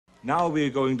Now we're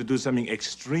going to do something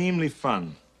extremely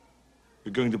fun.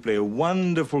 We're going to play a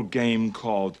wonderful game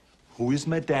called Who is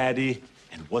My Daddy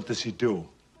and What Does He Do?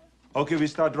 Okay, we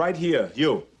start right here.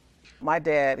 You. My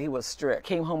dad, he was strict.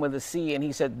 Came home with a C and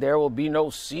he said, there will be no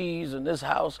C's in this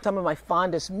house. Some of my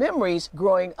fondest memories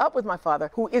growing up with my father,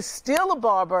 who is still a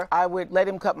barber, I would let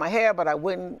him cut my hair, but I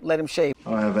wouldn't let him shave.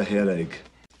 I have a headache.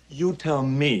 You tell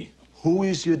me, who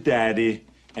is your daddy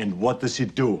and what does he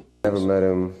do? Never met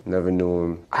him, never knew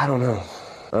him. I don't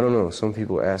know. Some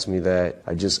people ask me that.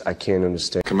 I can't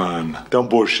understand. Come on, don't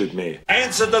bullshit me.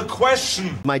 Answer the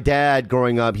question! My dad,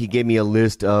 growing up, he gave me a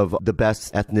list of the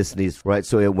best ethnicities, right?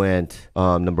 So it went,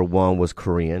 number 1 was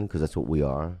Korean, because that's what we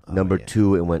are. Number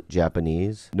 2, it went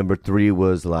Japanese. Number 3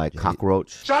 was like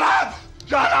cockroach. Shut up!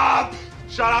 Shut up!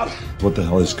 Shut up! What the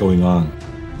hell is going on?